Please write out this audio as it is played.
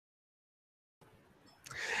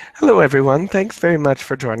Hello, everyone. Thanks very much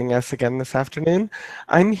for joining us again this afternoon.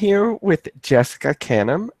 I'm here with Jessica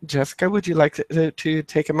Kannam. Jessica, would you like to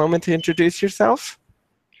take a moment to introduce yourself?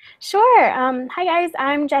 Sure. Hi, guys.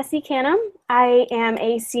 I'm Jessie Kannam. I am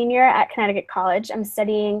a senior at Connecticut College. I'm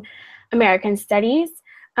studying American Studies.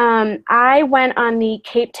 I went on the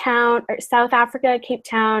Cape Town, or South Africa, Cape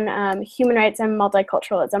Town Human Rights and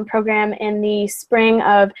Multiculturalism program in the spring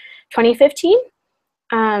of 2015.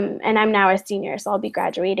 And I'm now a senior, so I'll be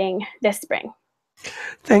graduating this spring.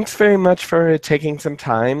 Thanks very much for taking some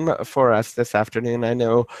time for us this afternoon. I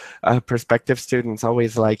know prospective students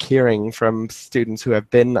always like hearing from students who have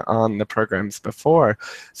been on the programs before.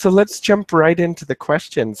 So let's jump right into the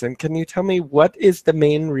questions. And can you tell me what is the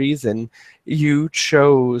main reason you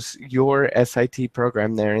chose your SIT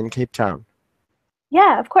program there in Cape Town?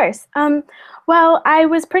 Yeah, of course. Well, I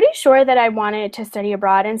was pretty sure that I wanted to study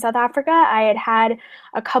abroad in South Africa. I had had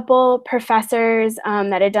a couple professors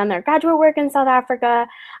that had done their graduate work in South Africa,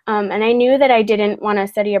 and I knew that I didn't want to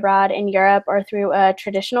study abroad in Europe or through a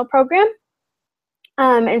traditional program.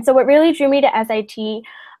 And so, what really drew me to SIT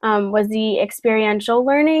was the experiential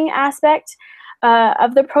learning aspect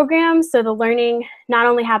of the program. So, the learning not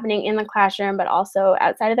only happening in the classroom, but also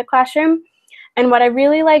outside of the classroom. And what I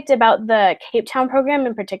really liked about the Cape Town program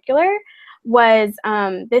in particular was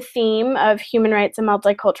the theme of human rights and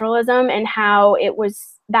multiculturalism, and how it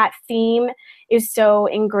was that theme is so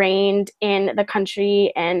ingrained in the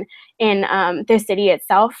country and in the city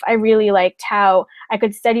itself. I really liked how I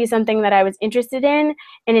could study something that I was interested in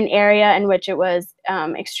an area in which it was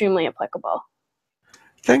extremely applicable.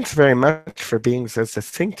 Thanks very much for being so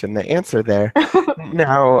succinct in the answer there.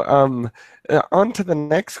 Now, on to the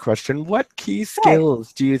next question. What key Sure.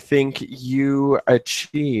 skills do you think you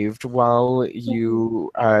achieved while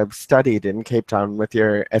you studied in Cape Town with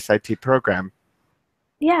your SIT program?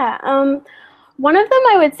 Yeah. One of them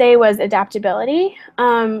I would say was adaptability.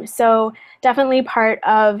 So definitely part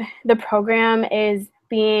of the program is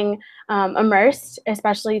being immersed,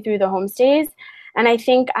 especially through the homestays. And I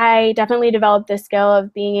think I definitely developed the skill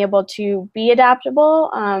of being able to be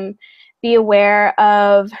adaptable, be aware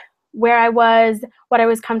of where I was, what I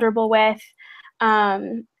was comfortable with,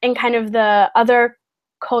 and kind of the other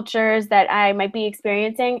cultures that I might be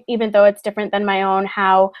experiencing, even though it's different than my own,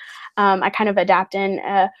 how I kind of adapt in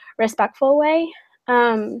a respectful way.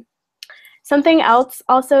 Um, Something else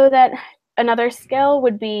also that another skill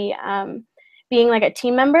would be being like a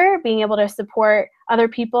team member, being able to support other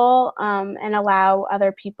people and allow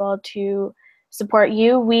other people to support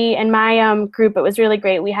you. We, in my group, it was really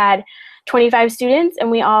great. We had 25 students and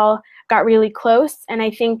we all got really close. And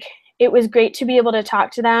I think it was great to be able to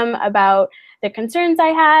talk to them about the concerns I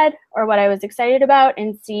had or what I was excited about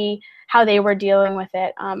and see how they were dealing with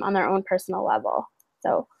it on their own personal level.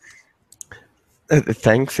 So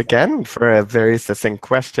Thanks again for a very succinct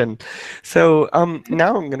question. So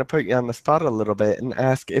now I'm going to put you on the spot a little bit and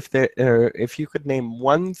ask if you could name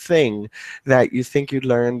one thing that you think you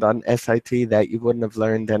learned on SIT that you wouldn't have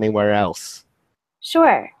learned anywhere else.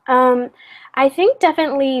 sure. I think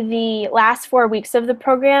definitely the last 4 weeks of the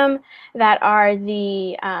program that are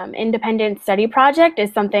the independent study project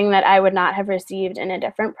is something that I would not have received in a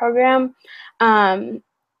different program. Um,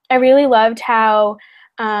 I really loved how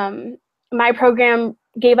um, my program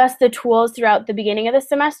gave us the tools throughout the beginning of the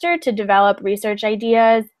semester to develop research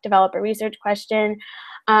ideas, develop a research question,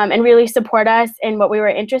 and really support us in what we were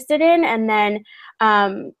interested in. And then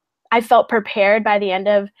I felt prepared by the end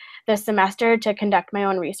of the semester to conduct my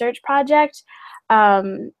own research project.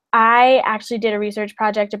 I actually did a research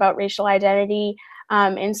project about racial identity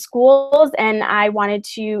in schools, and I wanted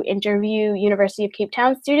to interview University of Cape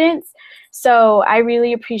Town students. So I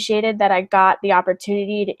really appreciated that I got the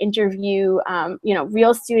opportunity to interview,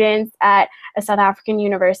 real students at a South African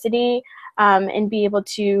university and be able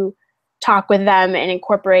to talk with them and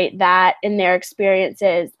incorporate that in their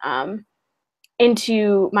experiences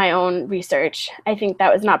into my own research. I think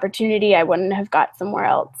that was an opportunity I wouldn't have got somewhere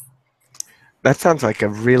else. That sounds like a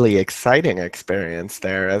really exciting experience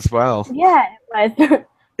there as well. Yeah, it was.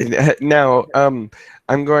 Now,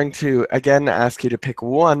 I'm going to again ask you to pick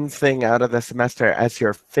one thing out of the semester as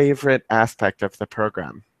your favorite aspect of the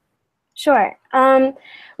program. Sure.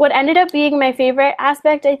 What ended up being my favorite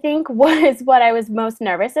aspect, I think, was what I was most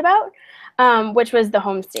nervous about, which was the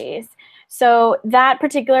homestays. So that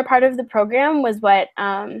particular part of the program was what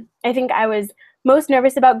I think I was most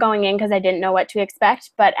nervous about going in because I didn't know what to expect,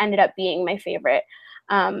 but ended up being my favorite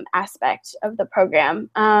aspect of the program.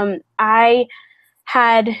 I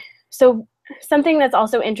had so something that's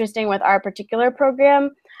also interesting with our particular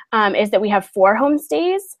program is that we have 4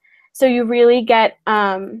 homestays. So you really get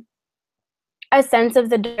a sense of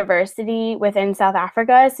the diversity within South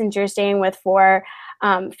Africa, since you're staying with four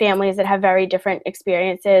families that have very different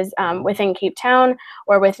experiences within Cape Town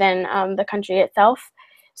or within the country itself.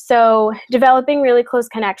 So developing really close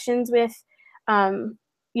connections with,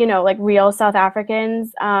 like real South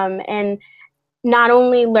Africans, and not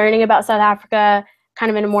only learning about South Africa kind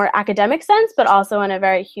of in a more academic sense, but also on a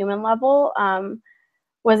very human level,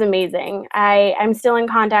 was amazing. I'm still in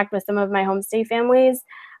contact with some of my homestay families.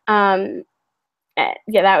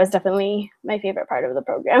 Yeah, that was definitely my favorite part of the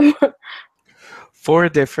program. Four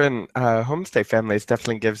different homestay families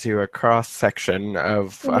definitely gives you a cross section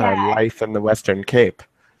of Yeah. life in the Western Cape.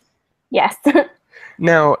 Yes.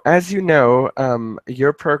 Now, as you know,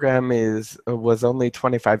 your program was only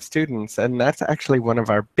 25 students, and that's actually one of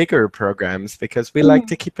our bigger programs because we like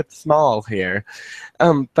to keep it small here.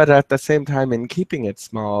 But at the same time, in keeping it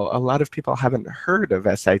small, a lot of people haven't heard of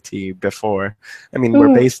SIT before. I mean,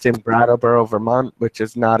 we're based in Brattleboro, Vermont, which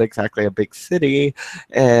is not exactly a big city,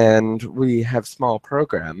 and we have small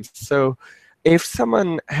programs. So if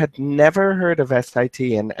someone had never heard of SIT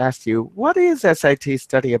and asked you, what is SIT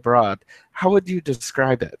Study Abroad? How would you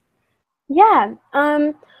describe it? Yeah.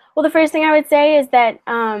 Well, the first thing I would say is that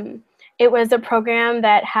it was a program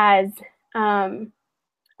that has an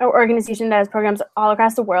organization that has programs all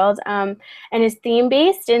across the world, and is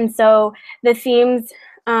theme-based. And so the themes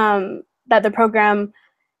that the program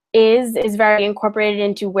is very incorporated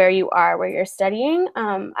into where you are, where you're studying.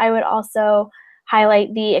 I would also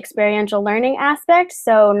highlight the experiential learning aspect.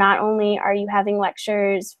 So not only are you having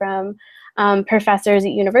lectures from professors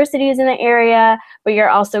at universities in the area, but you're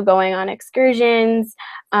also going on excursions.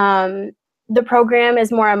 The program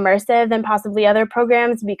is more immersive than possibly other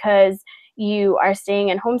programs because you are staying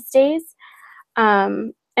in homestays.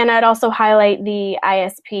 And I'd also highlight the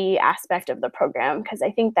ISP aspect of the program because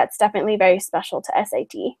I think that's definitely very special to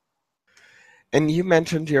SIT. And you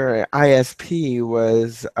mentioned your ISP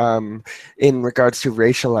was in regards to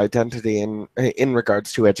racial identity and in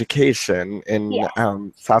regards to education in Yes.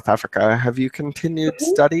 South Africa. Have you continued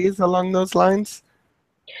studies along those lines?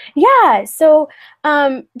 Yeah, so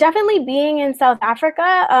definitely being in South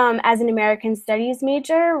Africa as an American Studies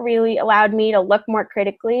major really allowed me to look more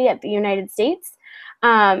critically at the United States,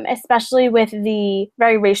 especially with the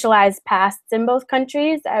very racialized pasts in both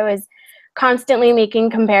countries. I was constantly making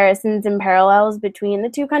comparisons and parallels between the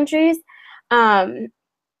two countries. Um,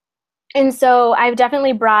 and so I've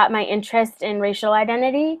definitely brought my interest in racial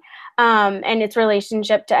identity and its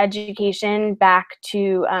relationship to education back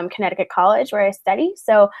to Connecticut College, where I study.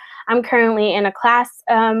 So I'm currently in a class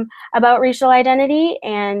about racial identity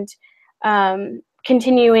and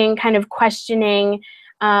continuing kind of questioning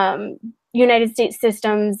United States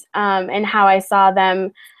systems and how I saw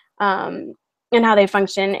them and how they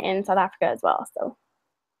function in South Africa as well. So.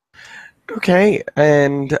 Okay,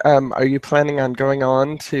 and are you planning on going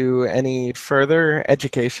on to any further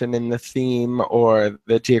education in the theme or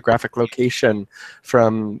the geographic location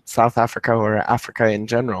from South Africa or Africa in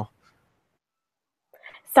general?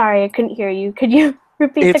 Sorry, I couldn't hear you. Could you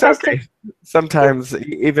repeat the It's question? okay. Sometimes,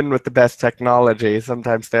 even with the best technology,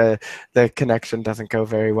 sometimes the connection doesn't go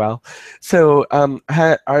very well. So,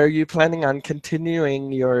 are you planning on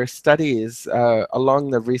continuing your studies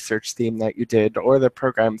along the research theme that you did, or the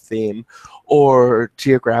program theme, or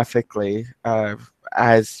geographically,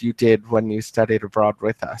 as you did when you studied abroad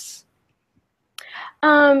with us?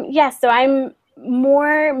 Yes, so I'm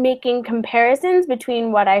more making comparisons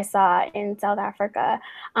between what I saw in South Africa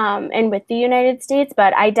and with the United States,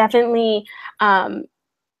 but I definitely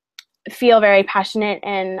feel very passionate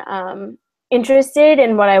and interested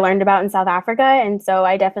in what I learned about in South Africa, and so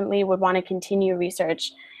I definitely would want to continue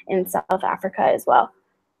research in South Africa as well.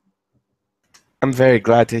 I'm very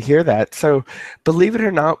glad to hear that. So, believe it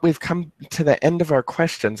or not, we've come to the end of our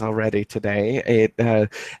questions already today.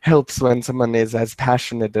 It helps when someone is as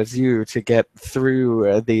passionate as you to get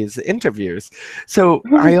through these interviews. So,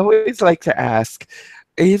 I always like to ask,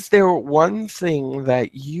 is there one thing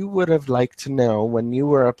that you would have liked to know when you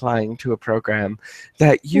were applying to a program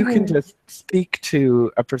that you can just speak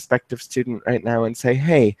to a prospective student right now and say,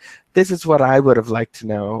 hey, this is what I would have liked to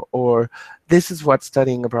know, or this is what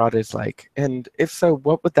studying abroad is like? And if so,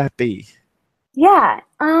 what would that be? Yeah,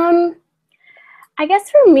 I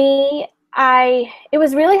guess for me, it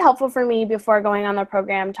was really helpful for me before going on the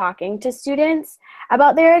program talking to students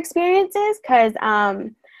about their experiences because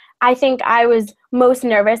I think I was most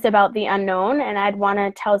nervous about the unknown, and I'd want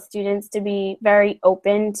to tell students to be very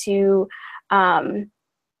open to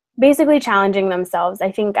basically challenging themselves.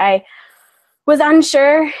 I think I was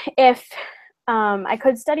unsure if I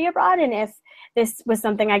could study abroad and if this was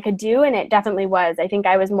something I could do, and it definitely was. I think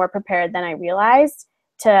I was more prepared than I realized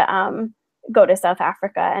to go to South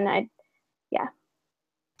Africa, and yeah.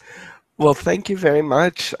 Well, thank you very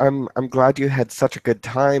much. I'm glad you had such a good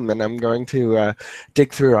time, and I'm going to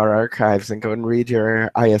dig through our archives and go and read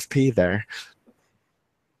your ISP there.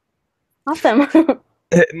 Awesome.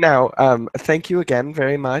 Now, thank you again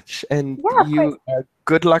very much, and Yeah, of course. you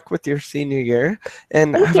good luck with your senior year,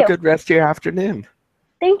 and Thank have a you. good rest of your afternoon.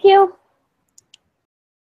 Thank you.